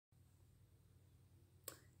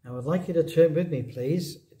Now I'd like you to turn with me,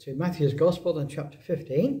 please, to Matthew's Gospel and chapter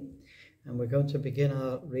 15, and we're going to begin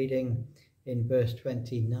our reading in verse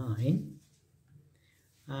 29.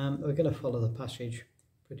 We're going to follow the passage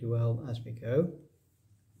pretty well as we go.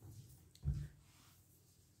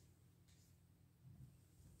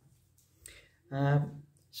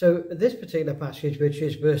 So this particular passage, which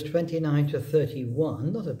is verse 29 to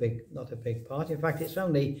 31, not a big part. In fact, it's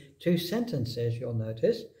only two sentences, you'll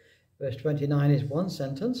notice. Verse 29 is one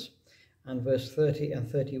sentence, and verse 30 and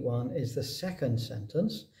 31 is the second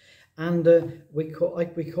sentence. And we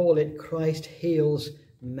call it Christ heals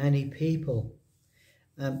many people.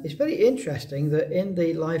 It's very interesting that in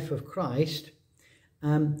the life of Christ,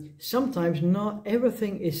 sometimes not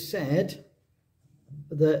everything is said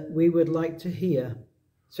that we would like to hear.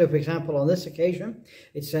 So, for example, on this occasion,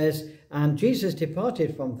 it says, "And Jesus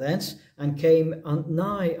departed from thence, and came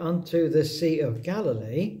nigh unto the Sea of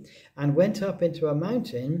Galilee, and went up into a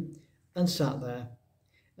mountain, and sat there."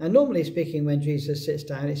 And normally speaking, when Jesus sits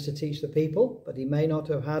down, it's to teach the people, but he may not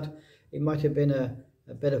have had, it might have been a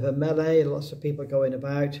bit of a melee, lots of people going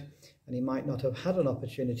about, and he might not have had an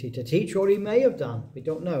opportunity to teach, or he may have done. We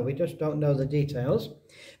don't know. We just don't know the details.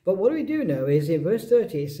 But what we do know is in verse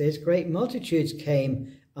 30, it says, "Great multitudes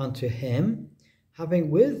came unto him, having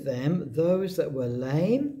with them those that were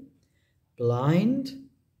lame, blind,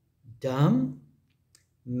 dumb,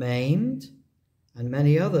 maimed, and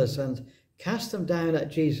many others, and cast them down at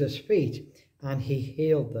Jesus' feet, and he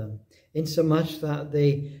healed them, insomuch that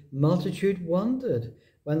the multitude wondered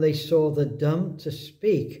when they saw the dumb to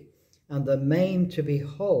speak, and the maimed to be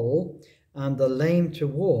whole, and the lame to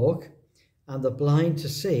walk, and the blind to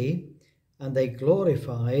see, and they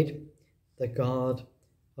glorified the God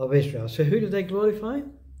of Israel." So who did they glorify?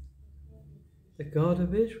 The God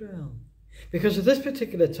of Israel. Because at this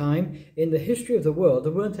particular time in the history of the world,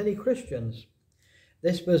 there weren't any Christians.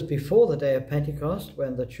 This was before the day of Pentecost,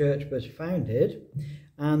 when the church was founded,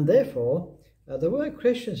 and therefore there weren't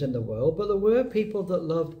Christians in the world, but there were people that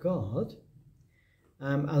loved God,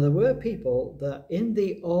 and there were people that in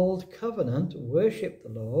the Old Covenant worshipped the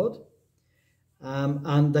Lord,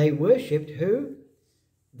 and they worshipped who?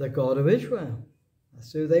 The God of Israel.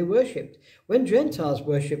 That's who they worshipped. When Gentiles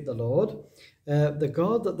worship the Lord, the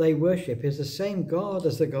God that they worship is the same God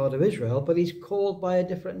as the God of Israel, but he's called by a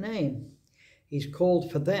different name. He's called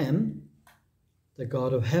for them the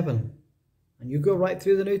God of heaven. And you go right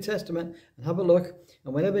through the New Testament and have a look,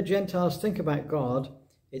 and whenever Gentiles think about God,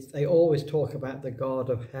 they always talk about the God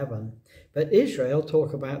of heaven. But Israel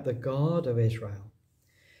talk about the God of Israel.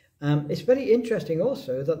 It's very interesting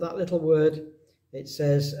also that little word, it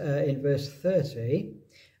says in verse 30,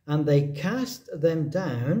 "And they cast them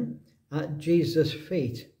down at Jesus'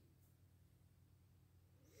 feet."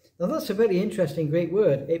 Now that's a very interesting Greek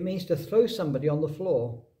word. It means to throw somebody on the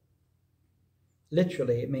floor.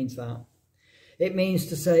 Literally, it means that. It means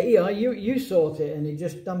to say, "Yeah, you sort it," and you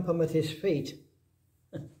just dump them at his feet.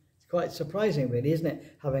 It's quite surprising, really, isn't it,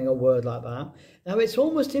 having a word like that? Now, it's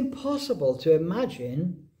almost impossible to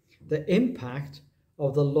imagine the impact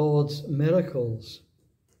of the Lord's miracles.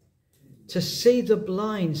 To see the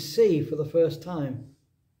blind see for the first time,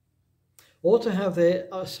 or to have their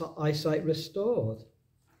eyesight restored.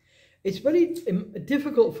 It's very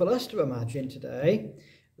difficult for us to imagine today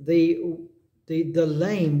the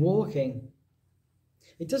lame walking.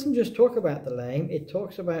 It doesn't just talk about the lame, it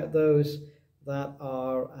talks about those that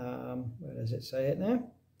are, where does it say it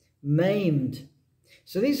now? Maimed.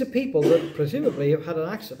 So these are people that presumably have had an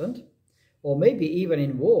accident, or maybe even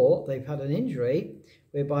in war, they've had an injury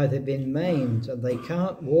whereby they've been maimed and they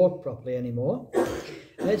can't walk properly anymore.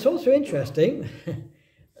 And it's also interesting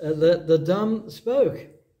that the dumb spoke.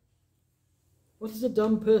 What does a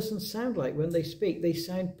dumb person sound like when they speak? They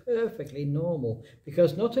sound perfectly normal,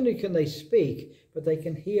 because not only can they speak, but they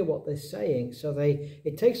can hear what they're saying. So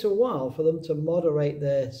it takes a while for them to moderate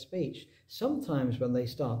their speech. Sometimes when they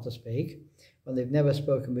start to speak, when they've never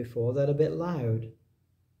spoken before, they're a bit loud.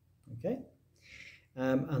 Okay?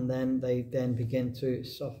 And then they begin to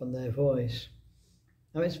soften their voice.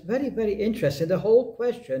 Now it's very, very interesting. The whole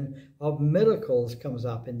question of miracles comes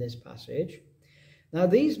up in this passage. Now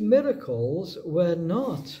these miracles are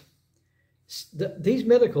not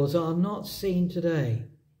seen today.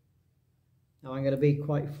 Now I'm going to be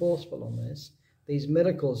quite forceful on this. These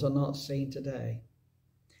miracles are not seen today.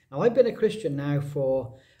 Now I've been a Christian now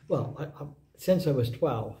for, since I was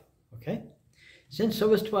 12, okay? Since I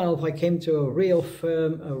was 12, I came to a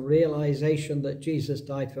realization that Jesus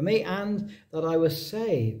died for me and that I was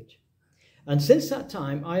saved. And since that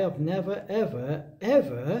time, I have never, ever,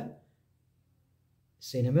 ever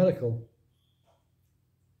seen a miracle.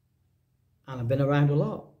 And I've been around a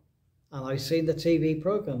lot. and I've seen the TV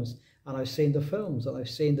programs, and I've seen the films, and I've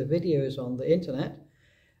seen the videos on the internet.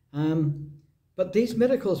 But these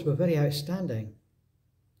miracles were very outstanding.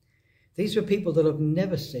 These were people that have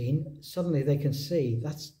never seen. Suddenly they can see.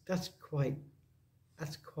 That's quite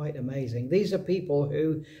amazing. These are people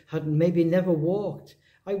who had maybe never walked.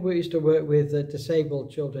 I used to work with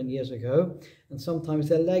disabled children years ago, and sometimes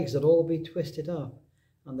their legs would all be twisted up,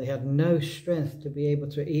 and they had no strength to be able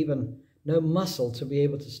to no muscle to be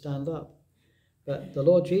able to stand up. But the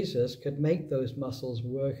Lord Jesus could make those muscles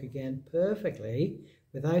work again perfectly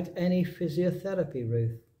without any physiotherapy,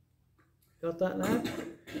 Ruth. Got that now?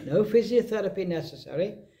 No physiotherapy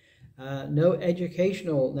necessary. No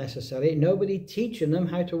educational necessary. Nobody teaching them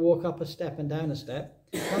how to walk up a step and down a step.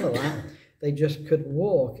 None of that. They just could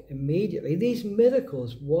walk immediately. These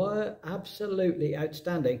miracles were absolutely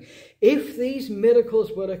outstanding. If these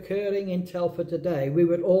miracles were occurring in Telford today, we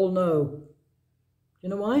would all know. You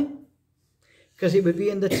know why? Because it would be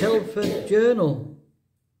in the Telford Journal.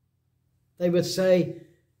 They would say,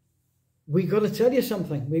 "We've got to tell you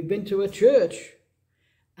something. We've been to a church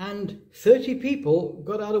and 30 people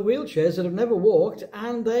got out of wheelchairs that have never walked,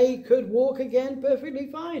 and they could walk again perfectly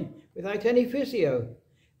fine without any physio."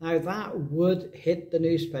 Now that would hit the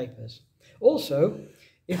newspapers. Also,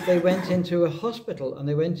 if they went into a hospital and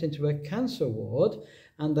they went into a cancer ward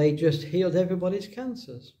and they just healed everybody's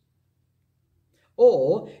cancers.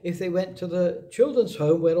 Or if they went to the children's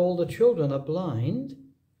home where all the children are blind,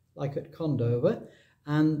 like at Condover,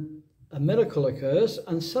 and a miracle occurs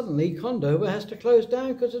and suddenly Condover has to close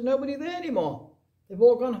down because there's nobody there anymore. They've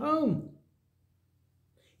all gone home.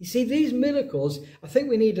 You see, these miracles, I think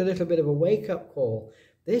we need a little bit of a wake-up call.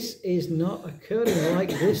 This is not occurring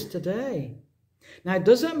like this today. Now,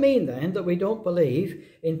 does that mean then that we don't believe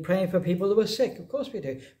in praying for people who are sick? Of course we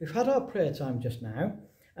do. We've had our prayer time just now,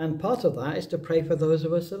 and part of that is to pray for those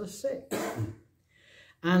of us that are sick.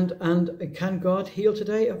 And can God heal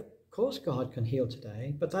today? Of course God can heal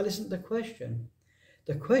today, but that isn't the question.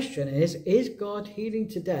 The question is God healing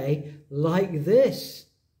today like this?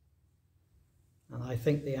 And I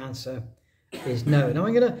think the answer is no. Now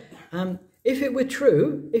I'm going to, if it were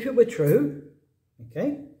true,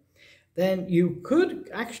 okay, then you could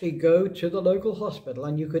actually go to the local hospital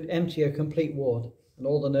and you could empty a complete ward and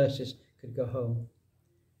all the nurses could go home.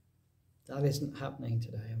 That isn't happening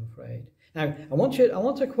today, I'm afraid. Now, I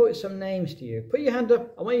want to quote some names to you. Put your hand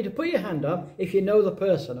up. I want you to put your hand up if you know the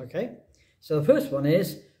person, okay? So the first one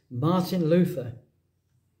is Martin Luther.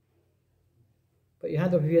 Put your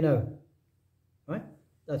hand up if you know. Right?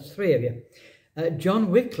 That's 3 of you. John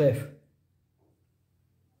Wycliffe,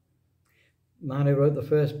 man who wrote the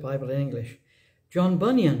first Bible in English. John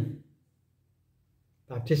Bunyan,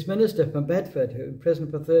 Baptist minister from Bedford, who was in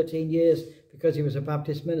prison for 13 years because he was a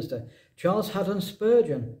Baptist minister. Charles Haddon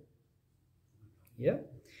Spurgeon,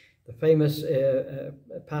 the famous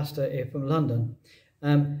pastor from London.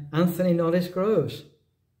 Anthony Norris Groves.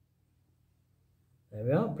 There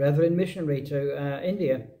we are, Brethren missionary to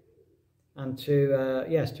India, and to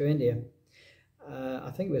India.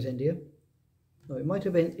 I think it was India. No, it might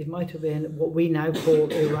have been what we now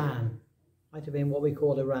call Iran. Might have been what we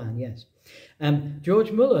call Iran. Yes.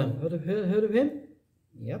 George Muller. Heard of him?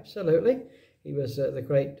 Yeah, absolutely. He was the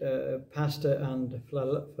great pastor and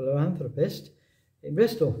philanthropist in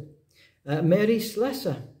Bristol. Mary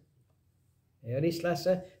Slessor. Mary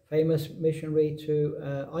Slessor, famous missionary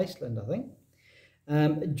to Iceland, I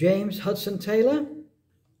think. James Hudson Taylor.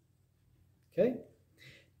 Okay.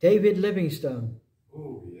 David Livingstone.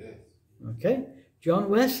 Oh, yes. Okay. John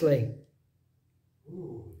Wesley.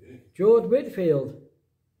 Oh, yes. George Whitfield.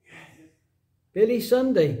 Yes. Billy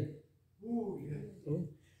Sunday. Oh, yes. Oh.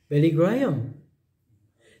 Billy Graham.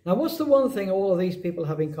 Now, what's the one thing all of these people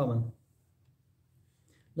have in common?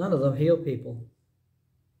 None of them healed people.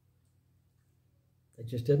 They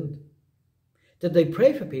just didn't. Did they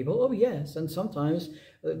pray for people? Oh, yes. And sometimes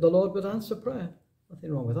the Lord would answer prayer.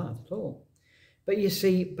 Nothing wrong with that at all. But you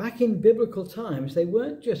see, back in biblical times, they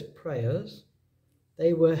weren't just prayers.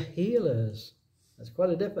 They were healers. That's quite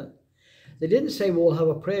a difference. They didn't say, well, we'll have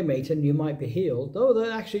a prayer meeting and you might be healed. No,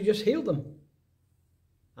 they actually just healed them.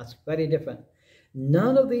 That's very different.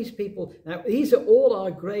 None of these people, now these are all our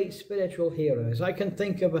great spiritual heroes. I can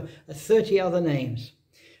think of 30 other names.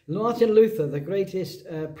 Martin Luther, the greatest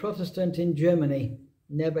Protestant in Germany,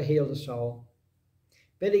 never healed a soul.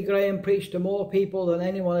 Billy Graham preached to more people than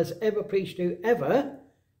anyone has ever preached to ever,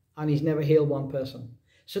 and he's never healed one person.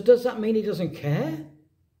 So does that mean he doesn't care?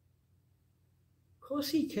 Of course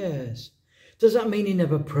he cares. Does that mean he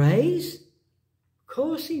never prays? Of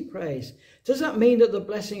course he prays. Does that mean that the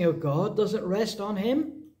blessing of God doesn't rest on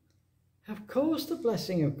him? Of course the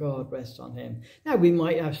blessing of God rests on him. Now, we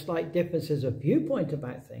might have slight differences of viewpoint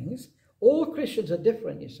about things. All Christians are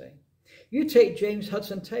different, you see. You take James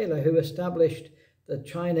Hudson Taylor, who established the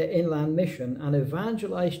China Inland Mission and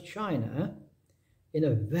evangelized China in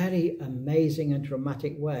a very amazing and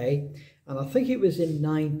dramatic way. And I think it was in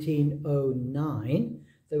 1909,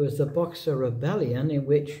 there was the Boxer Rebellion, in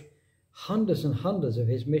which hundreds and hundreds of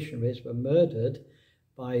his missionaries were murdered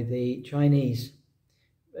by the Chinese.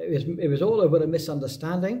 It was all over a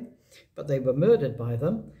misunderstanding, but they were murdered by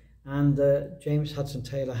them, and James Hudson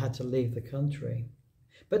Taylor had to leave the country.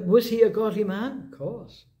 But was he a godly man? Of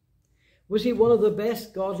course. Was he one of the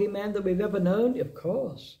best godly men that we've ever known? Of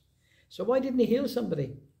course. So why didn't he heal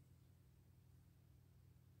somebody?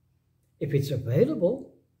 If it's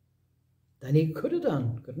available, then he could have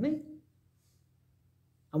done, couldn't he?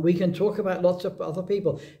 And we can talk about lots of other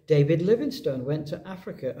people. David Livingstone went to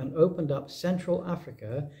Africa and opened up Central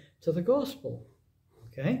Africa to the gospel.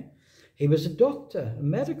 Okay? He was a doctor, a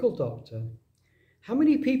medical doctor. How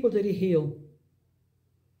many people did he heal?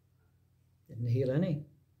 Didn't heal any.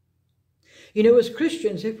 You know, as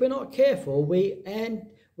Christians, if we're not careful, we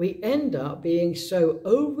end up being so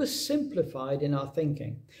oversimplified in our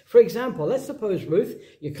thinking. For example, let's suppose, Ruth,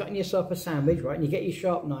 you're cutting yourself a sandwich, right, and you get your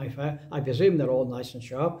sharp knife out. I presume they're all nice and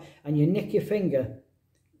sharp, and you nick your finger.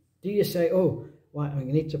 Do you say, oh, well, I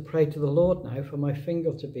need to pray to the Lord now for my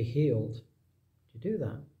finger to be healed? Do you do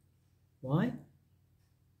that? Why?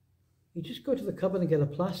 You just go to the cupboard and get a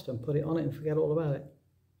plaster and put it on it and forget all about it,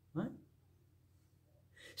 right?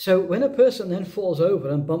 So when a person then falls over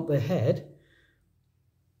and bump their head,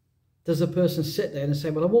 does the person sit there and say,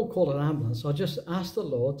 well, I won't call an ambulance, I'll just ask the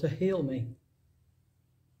Lord to heal me?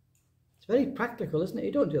 It's very practical, isn't it?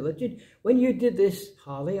 You don't do that. When you did this,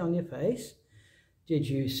 Harley, on your face, did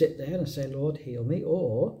you sit there and say, Lord, heal me?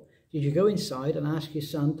 Or did you go inside and ask your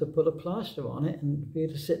son to put a plaster on it and be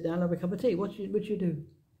able to sit down and have a cup of tea? What'd you do?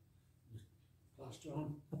 Plaster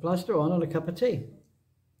on. A plaster on and a cup of tea.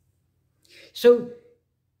 So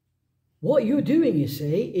what you're doing, you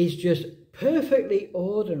see, is just perfectly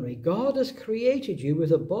ordinary. God has created you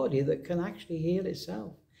with a body that can actually heal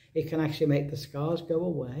itself. It can actually make the scars go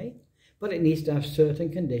away, but it needs to have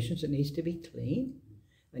certain conditions. It needs to be clean.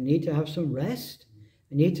 You need to have some rest.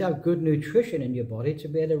 You need to have good nutrition in your body to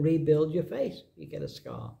be able to rebuild your face. You get a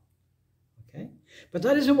scar. Okay? But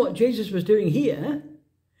that isn't what Jesus was doing here.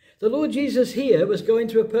 The Lord Jesus here was going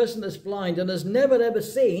to a person that's blind and has never ever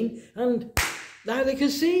seen, and now they can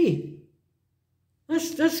see.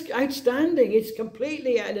 That's outstanding. It's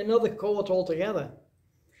completely in another court altogether.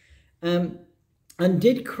 And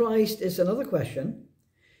did Christ, is another question,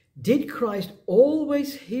 did Christ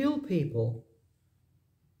always heal people?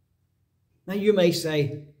 Now you may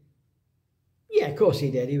say, yeah, of course he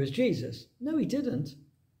did. He was Jesus. No, he didn't.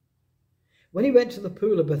 When he went to the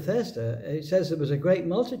pool of Bethesda, it says there was a great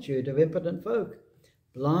multitude of impotent folk,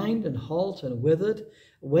 blind and halt and withered,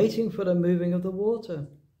 waiting for the moving of the water.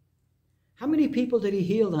 How many people did he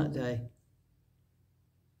heal that day?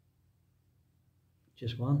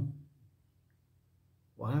 Just one.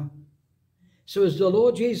 Wow. So has the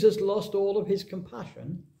Lord Jesus lost all of his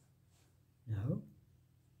compassion? No.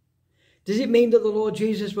 Does it mean that the Lord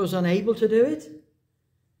Jesus was unable to do it?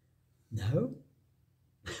 No.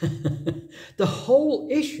 The whole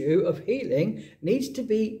issue of healing needs to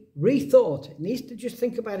be rethought. It needs to just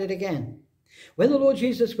think about it again. When the Lord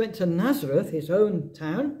Jesus went to Nazareth, his own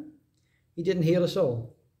town, he didn't heal a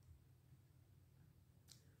soul.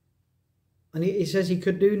 And he says he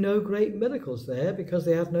could do no great miracles there because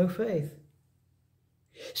they had no faith.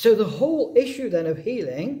 So the whole issue then of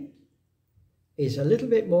healing is a little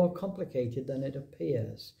bit more complicated than it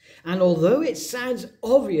appears. And although it sounds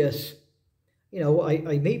obvious, you know,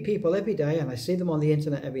 I meet people every day and I see them on the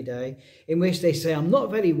internet every day in which they say, I'm not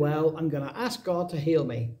very well, I'm going to ask God to heal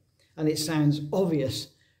me. And it sounds obvious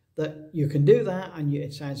that you can do that, and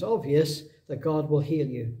it sounds obvious that God will heal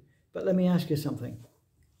you. But let me ask you something.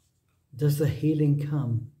 Does the healing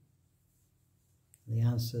come? The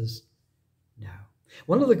answer's no.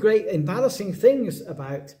 One of the great embarrassing things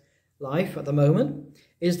about life at the moment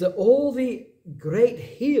is that all the great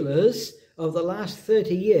healers of the last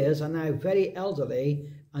 30 years are now very elderly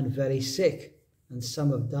and very sick, and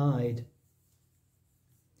some have died.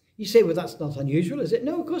 You say, well, that's not unusual, is it?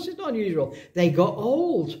 No, of course it's not unusual. They got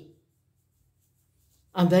old,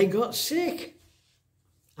 and they got sick,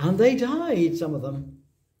 and they died, some of them.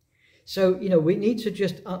 So, you know, we need to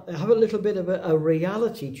just have a little bit of a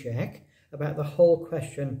reality check about the whole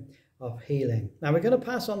question of healing. Now, we're going to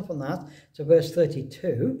pass on from that to verse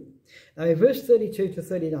 32. Now, in verse 32 to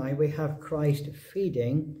 39, we have Christ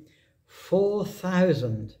feeding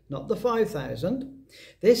 4,000, not the 5,000.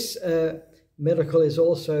 This miracle is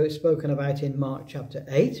also spoken about in Mark chapter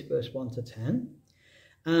 8, verse 1 to 10.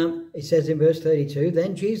 It says in verse 32,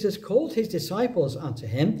 Then Jesus called his disciples unto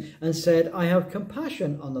him and said, I have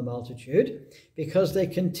compassion on the multitude, because they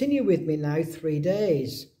continue with me now 3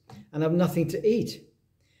 days, and have nothing to eat.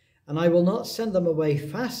 And I will not send them away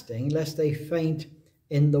fasting, lest they faint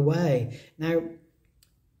in the way. Now,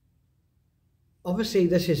 obviously,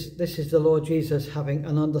 this is the Lord Jesus having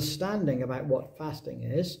an understanding about what fasting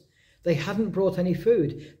is. They hadn't brought any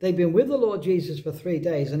food. They'd been with the Lord Jesus for 3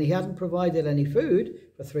 days, and he hadn't provided any food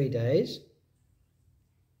for 3 days.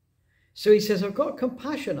 So he says, I've got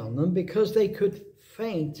compassion on them because they could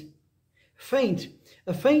faint.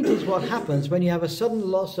 A faint is what happens when you have a sudden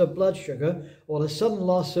loss of blood sugar or a sudden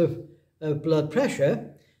loss of blood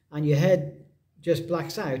pressure, and your head just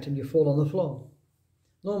blacks out and you fall on the floor.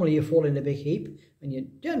 Normally you fall in a big heap,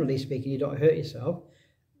 and generally speaking, you don't hurt yourself,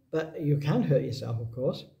 but you can hurt yourself, of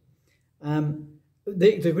course.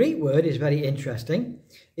 The Greek word is very interesting.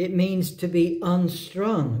 It means to be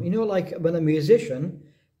unstrung. You know, like when a musician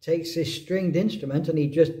takes this stringed instrument and he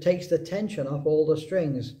just takes the tension off all the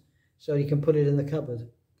strings so he can put it in the cupboard.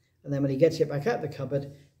 And then when he gets it back out the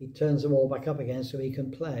cupboard, he turns them all back up again so he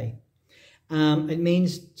can play. It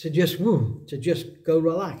means to just go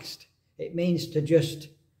relaxed. It means to just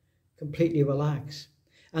completely relax.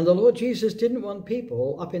 And the Lord Jesus didn't want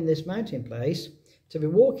people up in this mountain place to be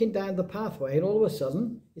walking down the pathway, and all of a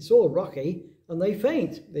sudden it's all rocky and they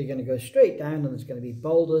faint. They're going to go straight down, and there's going to be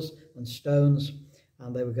boulders and stones,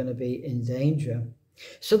 and they were going to be in danger.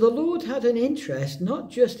 So the Lord had an interest not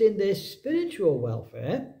just in their spiritual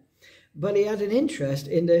welfare, but he had an interest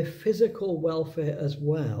in their physical welfare as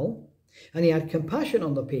well. And he had compassion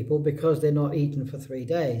on the people because they're not eaten for 3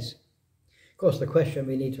 days. Of course, the question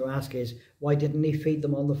we need to ask is, why didn't he feed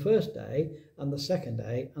them on the first day and the second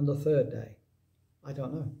day and the third day? I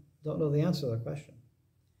don't know. Don't know the answer to the question.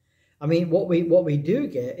 I mean, what we do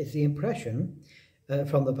get is the impression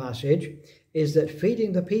from the passage is that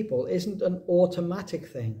feeding the people isn't an automatic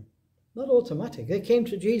thing. Not automatic. They came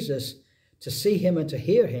to Jesus to see him and to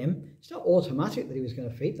hear him. It's not automatic that he was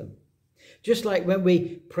going to feed them. Just like when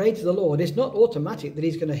we pray to the Lord, it's not automatic that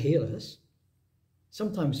he's going to heal us.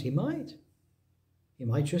 Sometimes he might. He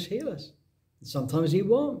might just heal us. And sometimes he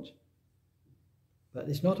won't. But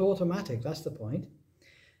it's not automatic, that's the point.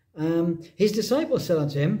 His disciples said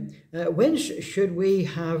unto him, when should we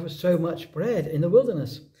have so much bread in the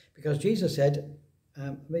wilderness? Because Jesus said,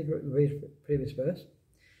 let me read the previous verse.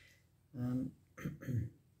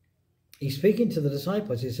 He's speaking to the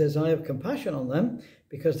disciples. He says, I have compassion on them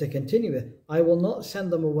because they continue with, I will not send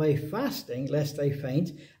them away fasting, lest they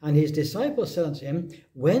faint. And his disciples said unto him,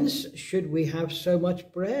 whence should we have so much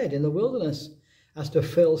bread in the wilderness, as to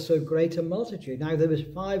fill so great a multitude? Now there was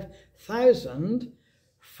 5,000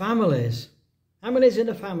 families. How many is in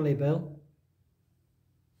a family, Bill?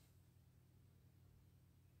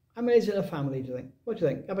 How many is in a family, do you think? What do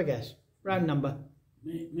you think? Have a guess. Round number.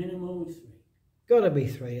 Minimum of 3. Got to be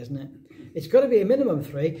 3, isn't it? It's got to be a minimum of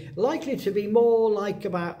 3. Likely to be more like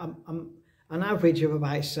about an average of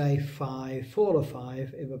about, say, 4 or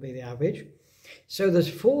 5. It would be the average. So there's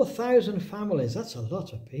 4,000 families. That's a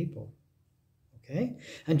lot of people. Okay?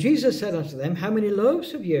 And Jesus said unto them, how many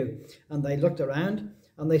loaves have you? And they looked around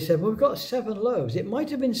and they said, well, we've got 7 loaves. It might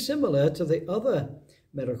have been similar to the other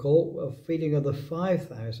miracle of feeding of the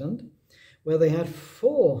 5,000, where they had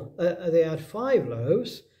 5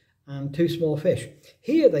 loaves and 2 small fish.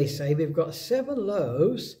 Here they say we've got 7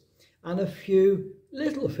 loaves and a few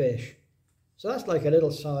little fish. So that's like a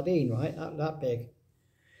little sardine, right? That big.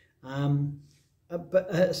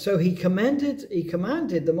 So he commanded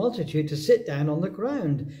the multitude to sit down on the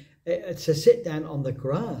ground, to sit down on the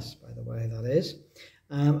grass, by the way, that is.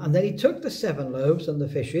 And then he took the 7 loaves and the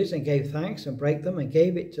fishes and gave thanks and brake them and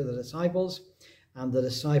gave it to the disciples, and the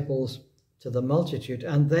disciples to the multitude.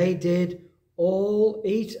 And they did all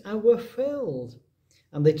eat and were filled.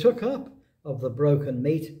 And they took up of the broken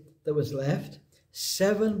meat that was left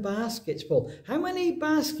 7 baskets full. How many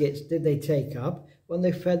baskets did they take up when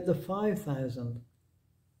they fed the 5,000?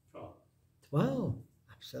 12,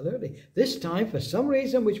 absolutely. This time, for some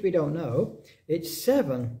reason which we don't know, it's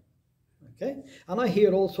 7. Okay? And I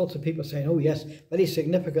hear all sorts of people saying, oh yes, very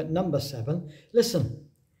significant number 7. Listen,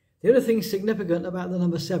 the other thing significant about the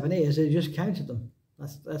number 7 is they just counted them.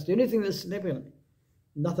 That's the only thing that's significant.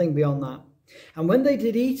 Nothing beyond that. And when they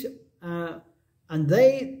did eat, and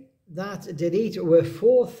they that did eat were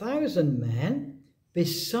 4,000 men,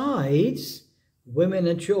 besides women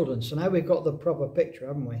and children. So now we've got the proper picture,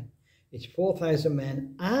 haven't we? It's 4,000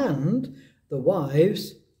 men and the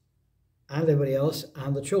wives and everybody else,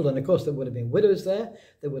 and the children. Of course, there would have been widows there.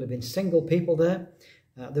 There would have been single people there.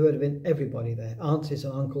 There would have been everybody there, aunties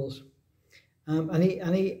and uncles. And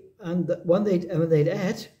when they'd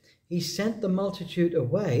ate, he sent the multitude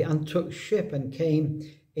away and took ship and came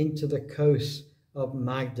into the coast of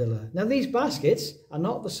Magdala. Now, these baskets are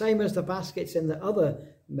not the same as the baskets in the other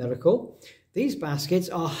miracle. These baskets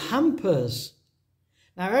are hampers.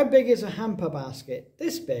 Now, how big is a hamper basket?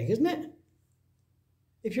 This big, isn't it?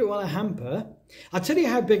 If you want a hamper, I'll tell you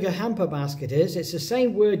how big a hamper basket is. It's the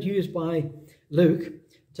same word used by Luke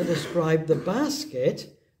to describe the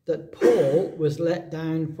basket that Paul was let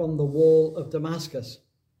down from the wall of Damascus.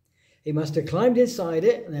 He must have climbed inside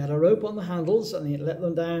it, and they had a rope on the handles, and he let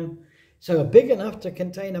them down. So big enough to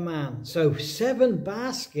contain a man. So 7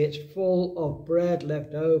 baskets full of bread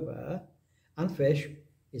left over and fish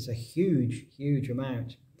is a huge, huge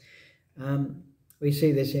amount. We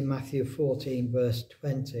see this in Matthew 14, verse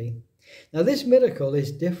 20. Now, this miracle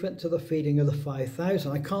is different to the feeding of the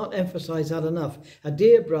 5,000. I can't emphasize that enough. A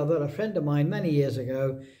dear brother, a friend of mine many years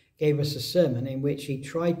ago, gave us a sermon in which he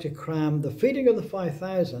tried to cram the feeding of the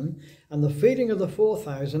 5,000 and the feeding of the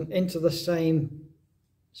 4,000 into the same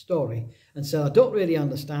story. And so I don't really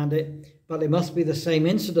understand it, but it must be the same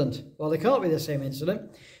incident. Well, they can't be the same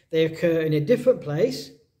incident. They occur in a different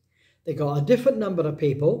place. They got a different number of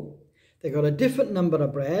people. They got a different number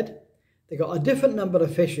of bread. They got a different number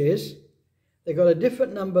of fishes. They got a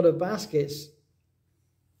different number of baskets.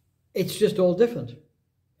 It's just all different.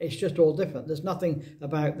 It's just all different. There's nothing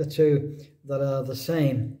about the two that are the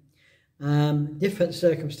same. Different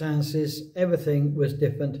circumstances. Everything was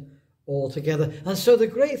different altogether. And so the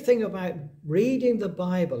great thing about reading the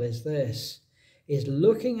Bible is this, is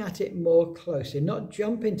looking at it more closely, not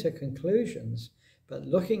jumping to conclusions, but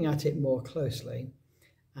looking at it more closely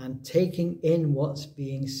and taking in what's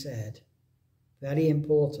being said. Very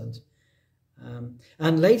important.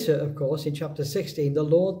 And later, of course, in chapter 16, the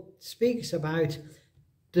Lord speaks about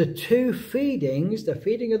the 2 feedings, the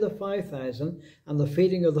feeding of the 5,000 and the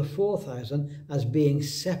feeding of the 4,000, as being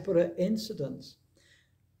separate incidents.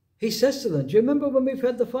 He says to them, do you remember when we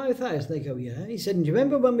fed the 5,000? They go, yeah. He said, and do you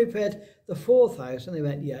remember when we fed the 4,000? They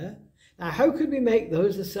went, yeah. Now, how could we make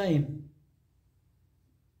those the same?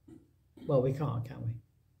 Well, we can't, can we?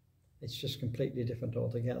 It's just completely different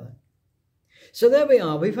altogether. So there we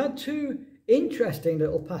are. We've had 2 interesting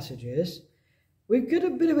little passages. We've got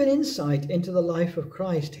a bit of an insight into the life of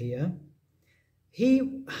Christ here.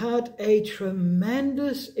 He had a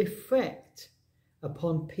tremendous effect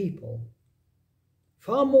upon people,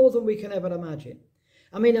 far more than we can ever imagine.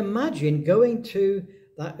 I mean, imagine going to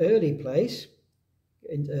that early place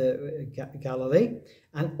in Galilee,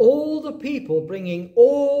 and all the people bringing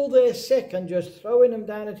all their sick and just throwing them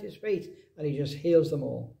down at his feet, and he just heals them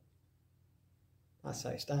all. That's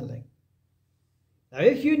outstanding. Now,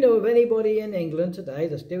 if you know of anybody in England today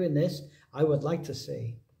that's doing this, I would like to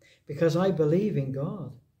see, because I believe in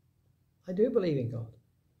God. I do believe in God.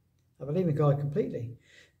 I believe in God completely.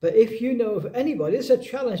 But if you know of anybody, it's a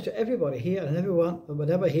challenge to everybody here, and everyone that would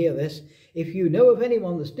ever hear this. If you know of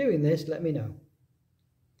anyone that's doing this, let me know.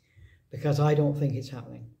 Because I don't think it's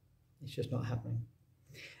happening. It's just not happening.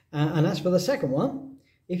 And as for the second one,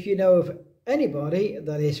 if you know of anybody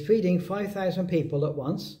that is feeding 5,000 people at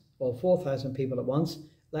once, or 4,000 people at once,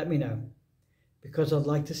 let me know. Because I'd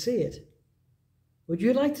like to see it. Would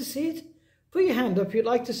you like to see it? Put your hand up if you'd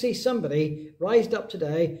like to see somebody raised up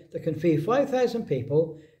today that can feed 5,000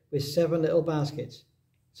 people with 7 little baskets.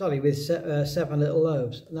 Sorry, with 7 little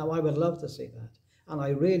loaves. Now, I would love to see that. And I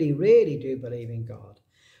really, really do believe in God.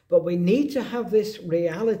 But we need to have this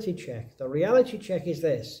reality check. The reality check is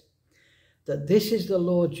this, that this is the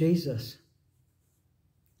Lord Jesus.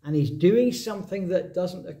 And he's doing something that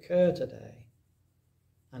doesn't occur today.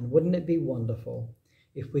 And wouldn't it be wonderful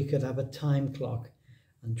if we could have a time clock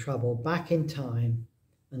and travel back in time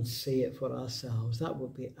and see it for ourselves? That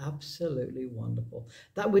would be absolutely wonderful.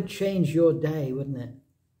 That would change your day, wouldn't it?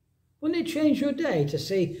 Wouldn't it change your day to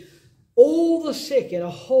see all the sick in a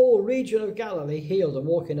whole region of Galilee healed and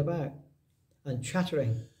walking about and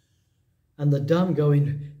chattering, and the dumb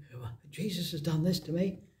going, Jesus has done this to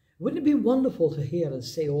me? Wouldn't it be wonderful to hear and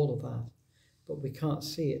see all of that? But we can't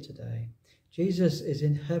see it today. Jesus is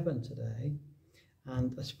in heaven today,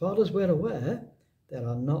 and as far as we're aware, there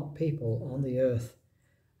are not people on the earth.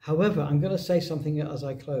 However, I'm going to say something as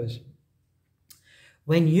I close.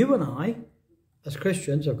 When you and I, as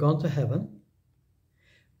Christians, have gone to heaven,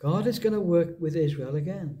 God is going to work with Israel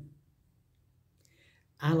again.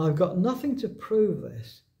 And I've got nothing to prove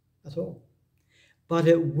this at all. But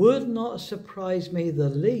it would not surprise me the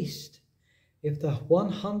least if the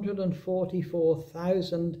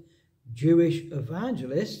 144,000 Jewish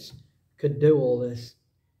evangelists could do all this.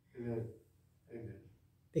 Amen. Amen.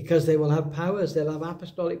 Because they will have powers, they'll have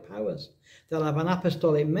apostolic powers. They'll have an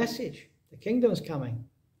apostolic message. The kingdom's coming.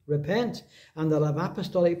 Repent. And they'll have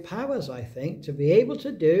apostolic powers, I think, to be able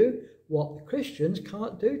to do what the Christians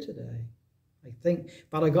can't do today. I think,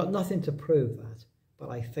 but I've got nothing to prove that. But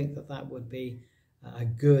I think that that would be a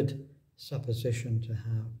good supposition to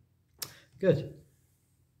have. Good.